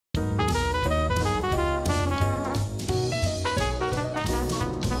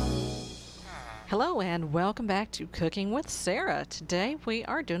Hello and welcome back to Cooking with Sarah. Today we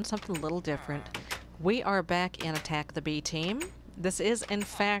are doing something a little different. We are back in Attack of the Bee Team. This is in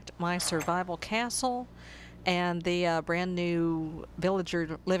fact my survival castle and the brand new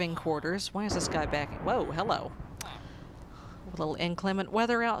villager living quarters. Why is this guy back? Whoa, hello. A little inclement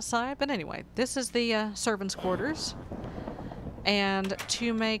weather outside, but anyway, this is the servants' quarters. And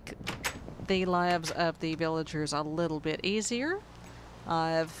to make the lives of the villagers a little bit easier,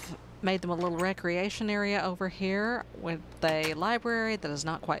 I've made them a little recreation area over here with a library that is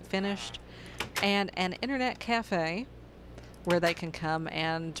not quite finished and an internet cafe where they can come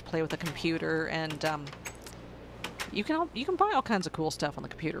and play with a computer, and you can buy all kinds of cool stuff on the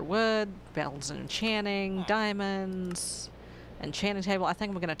computer. Wood, bells and enchanting, diamonds, enchanting table. I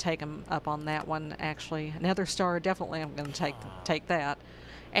think I'm going to take them up on that one, actually. Another star, definitely I'm going to take that.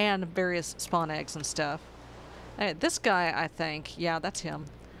 And various spawn eggs and stuff. This guy, I think, yeah, that's him.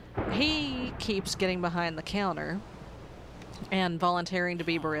 He keeps getting behind the counter and volunteering to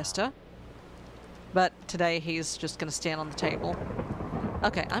be barista. But today he's just going to stand on the table.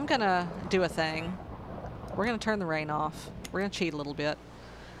 Okay, I'm going to do a thing. We're going to turn the rain off. We're going to cheat a little bit.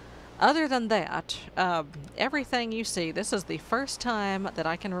 Other than that, everything you see, this is the first time that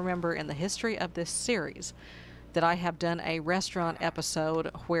I can remember in the history of this series that I have done a restaurant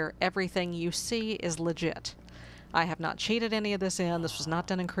episode where everything you see is legit. I have not cheated any of this in. This was not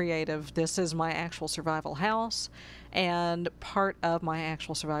done in creative. This is my actual survival house and part of my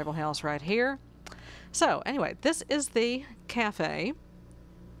actual survival house right here. So anyway, this is the cafe,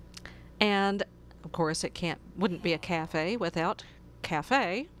 and of course it wouldn't be a cafe without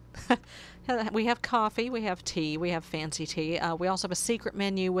cafe. We have coffee, we have tea, we have fancy tea. We also have a secret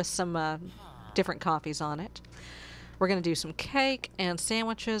menu with some different coffees on it. We're going to do some cake and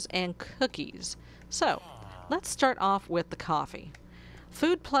sandwiches and cookies. So let's start off with the coffee.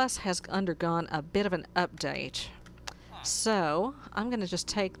 Food Plus has undergone a bit of an update. So I'm going to just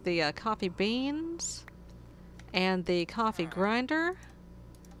take the coffee beans and the coffee grinder,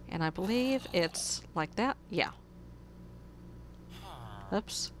 and I believe it's like that. Yeah.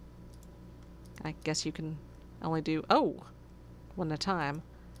 Oops. I guess you can only do, one at a time.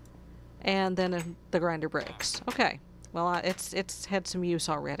 And then the grinder breaks. Okay. Well, it's had some use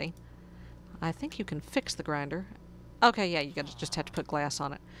already. I think you can fix the grinder. Okay, yeah, you just have to put glass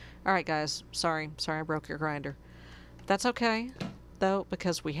on it. Alright, guys. Sorry I broke your grinder. That's okay, though,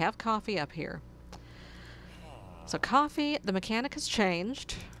 because we have coffee up here. So coffee, the mechanic has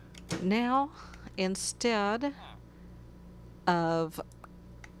changed. Now, instead of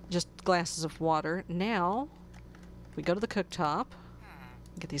just glasses of water, now we go to the cooktop.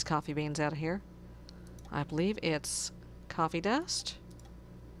 Get these coffee beans out of here. I believe it's coffee dust,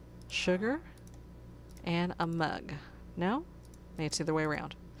 sugar, and a mug. No? Maybe it's the other way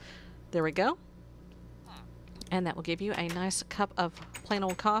around. There we go. And that will give you a nice cup of plain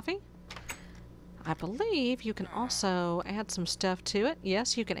old coffee. I believe you can also add some stuff to it.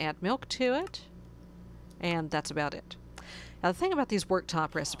 Yes, you can add milk to it. And that's about it. Now, the thing about these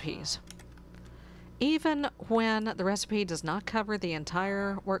worktop recipes, even when the recipe does not cover the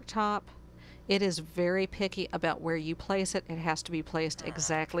entire worktop, it is very picky about where you place it. It has to be placed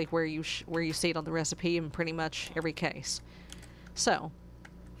exactly where you see it on the recipe in pretty much every case. So,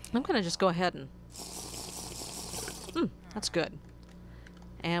 I'm going to just go ahead and... that's good.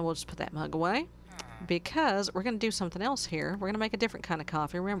 And we'll just put that mug away, because we're going to do something else here. We're going to make a different kind of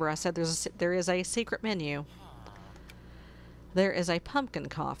coffee. Remember, I said there is a secret menu. There is a pumpkin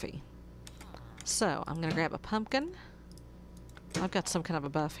coffee. So, I'm going to grab a pumpkin. I've got some kind of a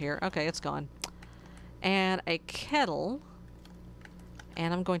buff here. Okay, it's gone. And a kettle.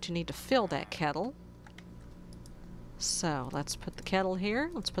 And I'm going to need to fill that kettle. So, let's put the kettle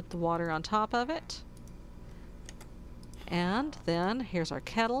here. Let's put the water on top of it. And then, here's our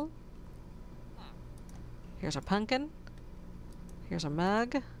kettle. Here's our pumpkin. Here's our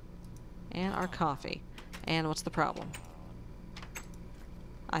mug. And our coffee. And what's the problem?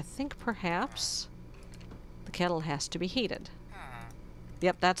 I think perhaps the kettle has to be heated.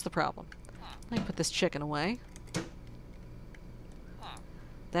 Yep, that's the problem. Let me put this chicken away.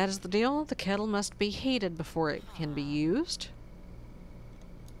 That is the deal. The kettle must be heated before it can be used.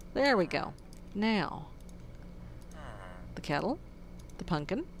 There we go. Now, the kettle, the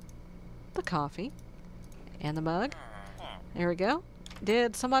pumpkin, the coffee, and the mug. There we go.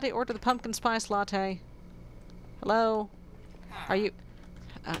 Did somebody order the pumpkin spice latte? Hello? Are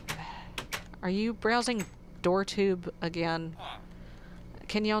you browsing DoorTube again?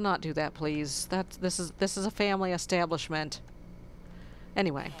 Can y'all not do that, please? This is a family establishment.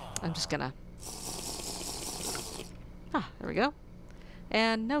 Anyway, I'm just gonna... there we go.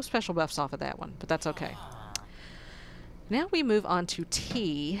 And no special buffs off of that one, but that's okay. Now we move on to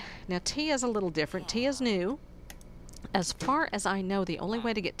tea. Now tea is a little different. Tea is new. As far as I know, the only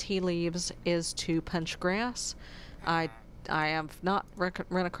way to get tea leaves is to punch grass. I have not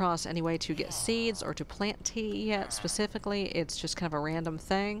run across any way to get seeds or to plant tea yet specifically. It's just kind of a random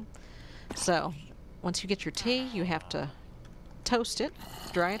thing. So once you get your tea, you have to toast it,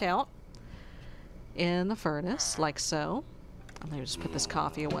 dry it out in the furnace like so. Let me just put this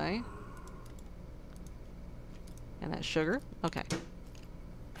coffee away. And that sugar. Okay.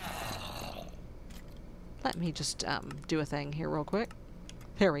 Let me just do a thing here real quick.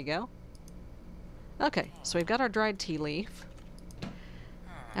 There we go. Okay, so we've got our dried tea leaf.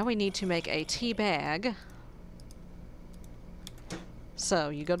 Now we need to make a tea bag. So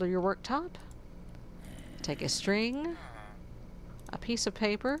you go to your worktop, take a string, a piece of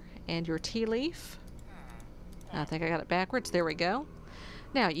paper, and your tea leaf. I think I got it backwards. There we go.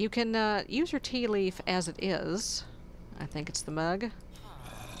 Now you can use your tea leaf as it is. I think it's the mug.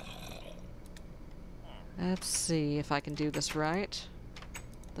 Let's see if I can do this right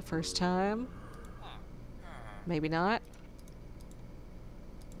the first time. Maybe not.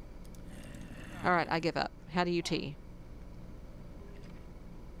 Alright, I give up. How do you tea?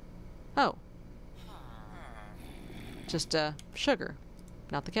 Oh. Just sugar,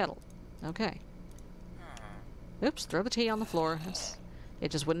 not the kettle. Okay. Oops, throw the tea on the floor. It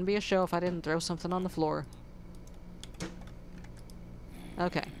just wouldn't be a show if I didn't throw something on the floor.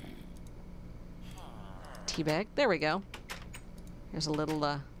 Okay. Tea bag. There we go. There's a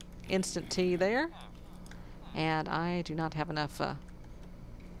little instant tea there. And I do not have enough.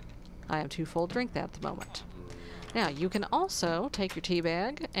 I am too full to drink that at the moment. Now, you can also take your tea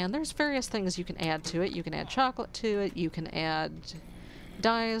bag, and there's various things you can add to it. You can add chocolate to it. You can add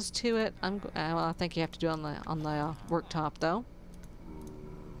dyes to it. Well, I think you have to do it on the worktop, though.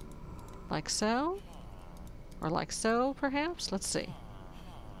 Like so. Or like so, perhaps? Let's see.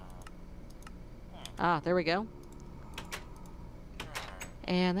 Ah, there we go.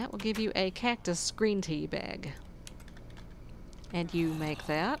 And that will give you a cactus green tea bag. And you make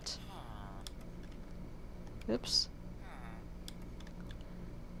that. Oops.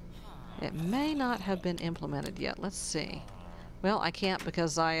 It may not have been implemented yet. Let's see. Well, I can't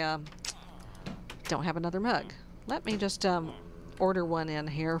because I don't have another mug. Let me just order one in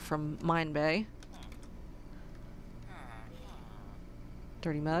here from Mine Bay.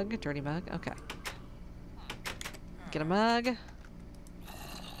 Dirty mug, okay. Get a mug.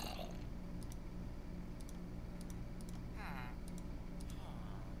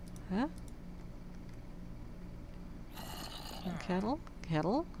 Huh?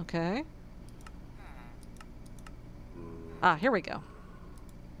 Kettle, okay. Ah, here we go.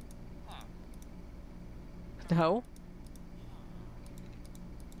 No.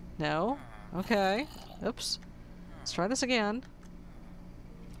 No. Okay. Oops. Let's try this again.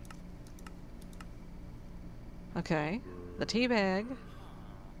 Okay. The tea bag,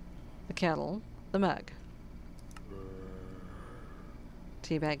 the kettle, the mug.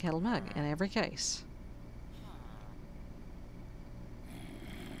 Tea bag, kettle, mug in every case.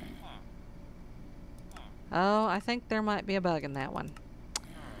 Oh, I think there might be a bug in that one.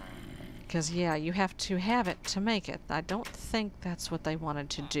 Because, yeah, you have to have it to make it. I don't think that's what they wanted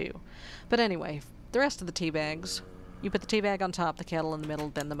to do. But anyway, the rest of the tea bags, you put the tea bag on top, the kettle in the middle,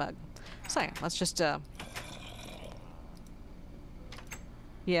 then the mug. So, let's just,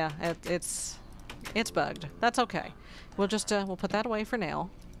 yeah, it's bugged. That's okay. We'll just, we'll put that away for now.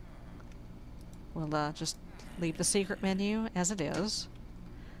 We'll, just leave the secret menu as it is.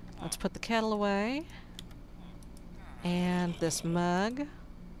 Let's put the kettle away. And this mug.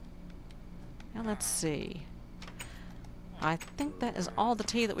 And let's see. I think that is all the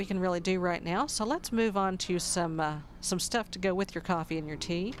tea that we can really do right now. So let's move on to some stuff to go with your coffee and your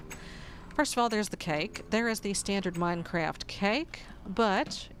tea. First of all, there's the cake. There is the standard Minecraft cake,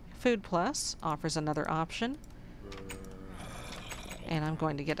 but Food Plus offers another option. And I'm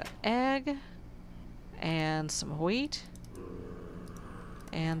going to get an egg and some wheat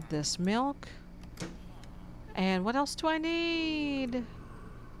and this milk. And what else do I need?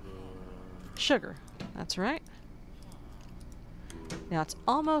 Sugar. That's right. Now it's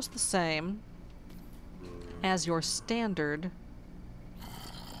almost the same as your standard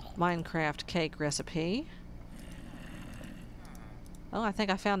Minecraft cake recipe. Oh, I think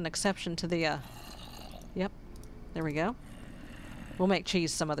I found an exception to the, yep. There we go. We'll make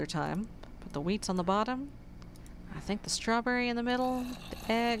cheese some other time. Put the wheat's on the bottom. I think the strawberry in the middle,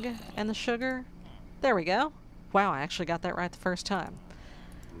 the egg, and the sugar. There we go. Wow, I actually got that right the first time.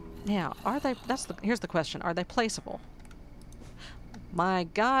 Now, are they, here's the question, are they placeable? My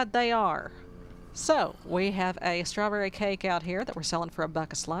God, they are. So, we have a strawberry cake out here that we're selling for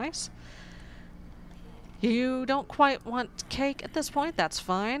 $1 a slice. You don't quite want cake at this point, that's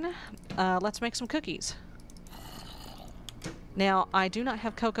fine. Let's make some cookies. Now, I do not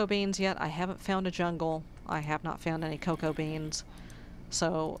have cocoa beans yet. I haven't found a jungle. I have not found any cocoa beans.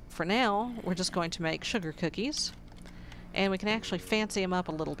 So, for now, we're just going to make sugar cookies. And we can actually fancy them up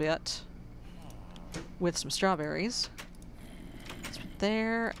a little bit with some strawberries.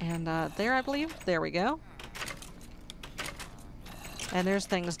 There and there, I believe. There we go. And there's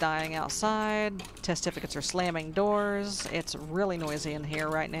things dying outside. Testificates are slamming doors. It's really noisy in here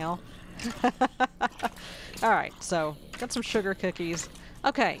right now. Alright, so got some sugar cookies.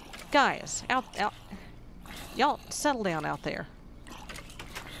 Okay, guys, out. Y'all settle down out there.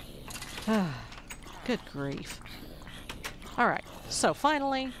 Good grief. Alright, so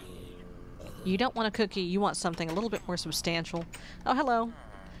finally, you don't want a cookie, you want something a little bit more substantial. Oh, hello.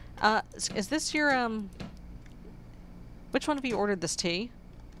 Is this your, which one of you ordered this tea?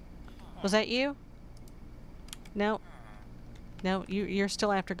 Was that you? No. No, you're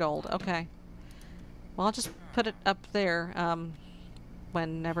still after gold. Okay. Well, I'll just put it up there,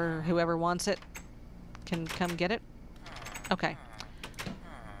 whenever whoever wants it can come get it. Okay.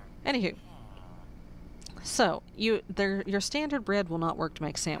 Anywho. So, your standard bread will not work to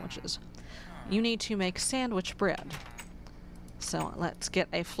make sandwiches. You need to make sandwich bread. So, let's get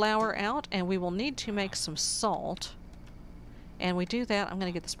a flour out, and we will need to make some salt. And we do that, I'm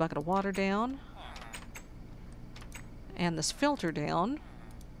going to get this bucket of water down. And this filter down.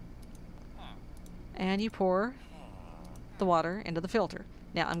 And you pour the water into the filter.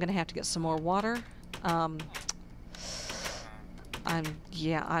 Now, I'm going to have to get some more water.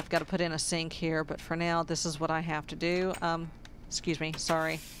 Yeah, I've got to put in a sink here, but for now, this is what I have to do. Excuse me,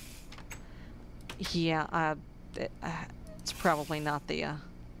 sorry. Yeah, it's probably not the,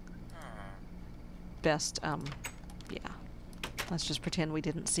 best, yeah. Let's just pretend we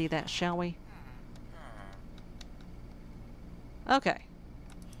didn't see that, shall we? Okay.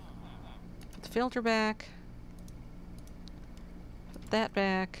 Put the filter back. Put that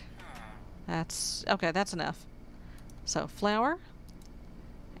back. Okay, that's enough. So, flour.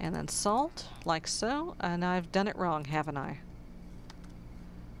 And then salt, like so. And I've done it wrong, haven't I?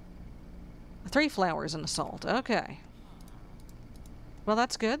 3 flours and a salt. Okay. Well,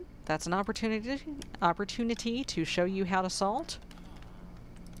 that's good. That's an opportunity to show you how to salt.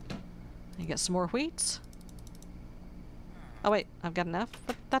 You get some more wheats. Oh wait, I've got enough,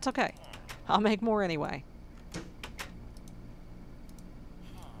 but that's okay. I'll make more anyway.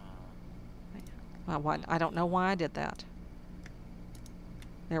 Well, I don't know why I did that.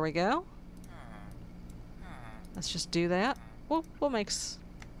 There we go. Let's just do that. We'll make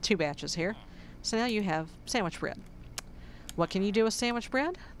 2 batches here. So now you have sandwich bread. What can you do with sandwich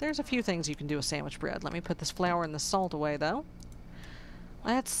bread? There's a few things you can do with sandwich bread. Let me put this flour and the salt away, though.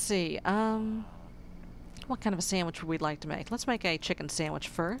 Let's see. What kind of a sandwich would we like to make? Let's make a chicken sandwich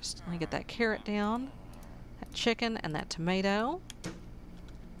first. Let me get that carrot down. That chicken and that tomato.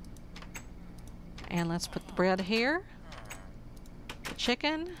 And let's put the bread here. The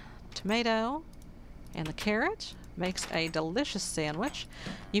chicken, tomato, and the carrot makes a delicious sandwich.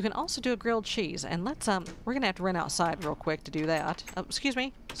 You can also do a grilled cheese, and let's we're gonna have to run outside real quick to do that. Oh, excuse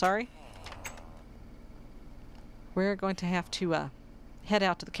me, sorry. We're going to have to head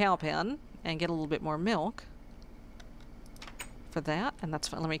out to the cow pen and get a little bit more milk for that, and that's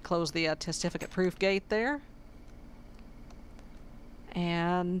fine. Let me close the testificate proof gate there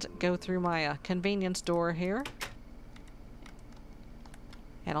and go through my convenience door here.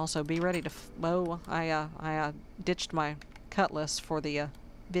 And also be ready to I ditched my cutlass for the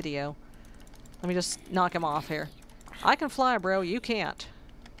video. Let me just knock him off here. I can fly, bro. You can't.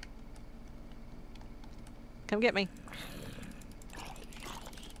 Come get me.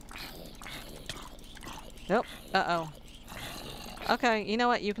 Nope. Uh-oh. Okay, you know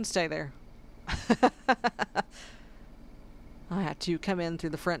what? You can stay there. I had to come in through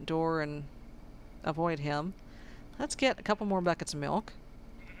the front door and avoid him. Let's get a couple more buckets of milk.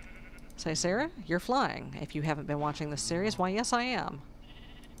 Say, Sarah, you're flying. If you haven't been watching this series, why, yes, I am.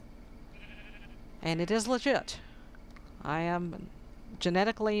 And it is legit. I am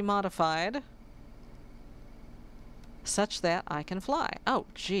genetically modified such that I can fly. Oh,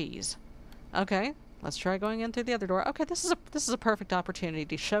 jeez. Okay, let's try going in through the other door. Okay, this is a perfect opportunity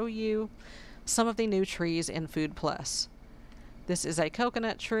to show you some of the new trees in Food Plus. This is a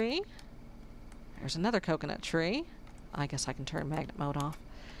coconut tree. There's another coconut tree. I guess I can turn magnet mode off.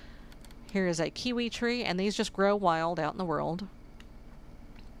 Here is a kiwi tree, and these just grow wild out in the world.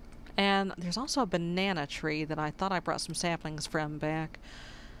 And there's also a banana tree that I thought I brought some saplings from back.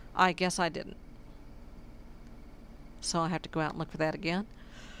 I guess I didn't. So I have to go out and look for that again.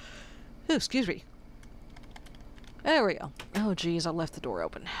 Ooh, excuse me. There we go. Oh, geez, I left the door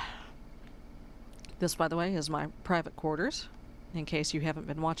open. This, by the way, is my private quarters, in case you haven't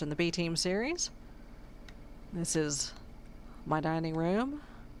been watching the B-Team series. This is my dining room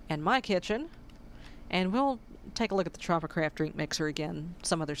and my kitchen. And we'll take a look at the Tropicraft drink mixer again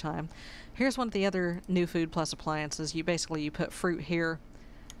some other time. Here's one of the other new Food Plus appliances. You put fruit here.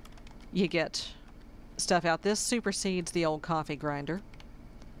 You get stuff out. This supersedes the old coffee grinder.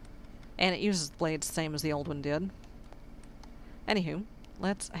 And it uses the blades the same as the old one did. Anywho,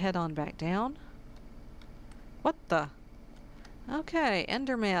 let's head on back down. What the? Okay,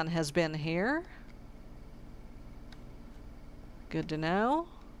 Enderman has been here. Good to know.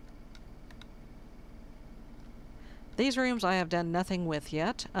 These rooms I have done nothing with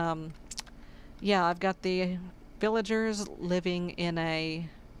yet. Yeah, I've got the villagers living in a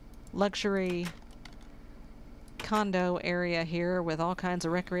luxury condo area here with all kinds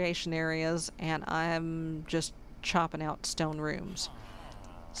of recreation areas, and I'm just chopping out stone rooms.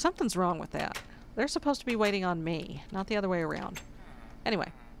 Something's wrong with that. They're supposed to be waiting on me, not the other way around.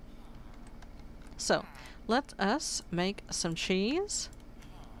 Anyway. So, let us make some cheese.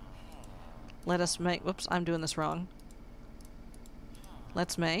 Let us make... Whoops, I'm doing this wrong.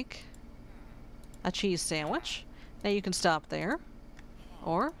 Let's make a cheese sandwich. Now you can stop there.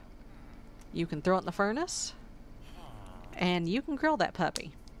 Or you can throw it in the furnace. And you can grill that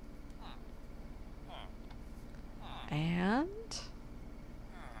puppy. And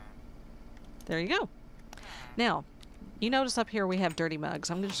there you go. Now, you notice up here we have dirty mugs.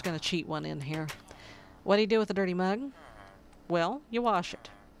 I'm just going to cheat one in here. What do you do with a dirty mug? Well, you wash it.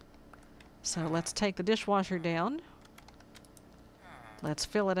 So let's take the dishwasher down. Let's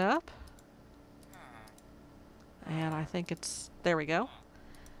fill it up. And I think it's... There we go.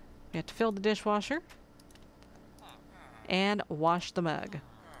 We have to fill the dishwasher. And wash the mug.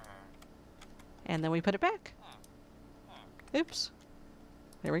 And then we put it back. Oops.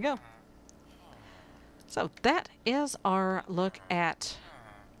 There we go. So that is our look at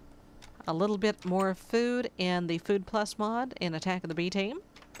a little bit more food in the Food Plus mod in Attack of the B-Team.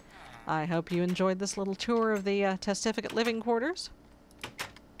 I hope you enjoyed this little tour of the Testificate living quarters.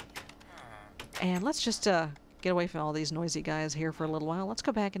 And let's just get away from all these noisy guys here for a little while. Let's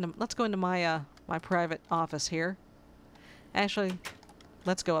go into my my private office here. Actually,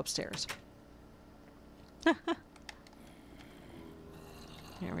 let's go upstairs.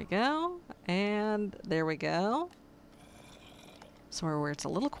 Here we go. And there we go. Somewhere where it's a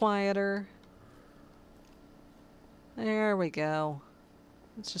little quieter. There we go.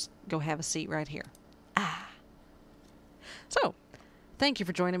 Let's just go have a seat right here. So, thank you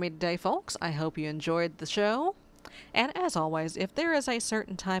for joining me today, folks. I hope you enjoyed the show. And as always, if there is a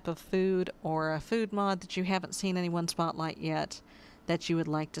certain type of food or a food mod that you haven't seen anyone spotlight yet that you would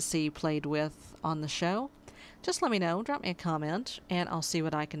like to see played with on the show, just let me know. Drop me a comment, and I'll see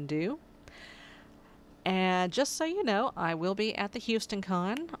what I can do. And just so you know, I will be at the Houston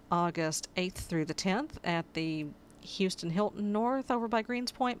Con, August 8th through the 10th, at the Houston Hilton North over by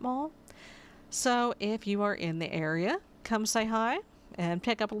Greens Point Mall. So if you are in the area, come say hi and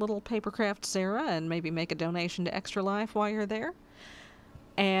pick up a little Papercraft Sarah and maybe make a donation to Extra Life while you're there.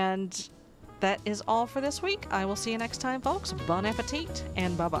 And that is all for this week. I will see you next time, folks. Bon appetit,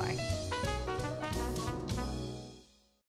 and bye-bye.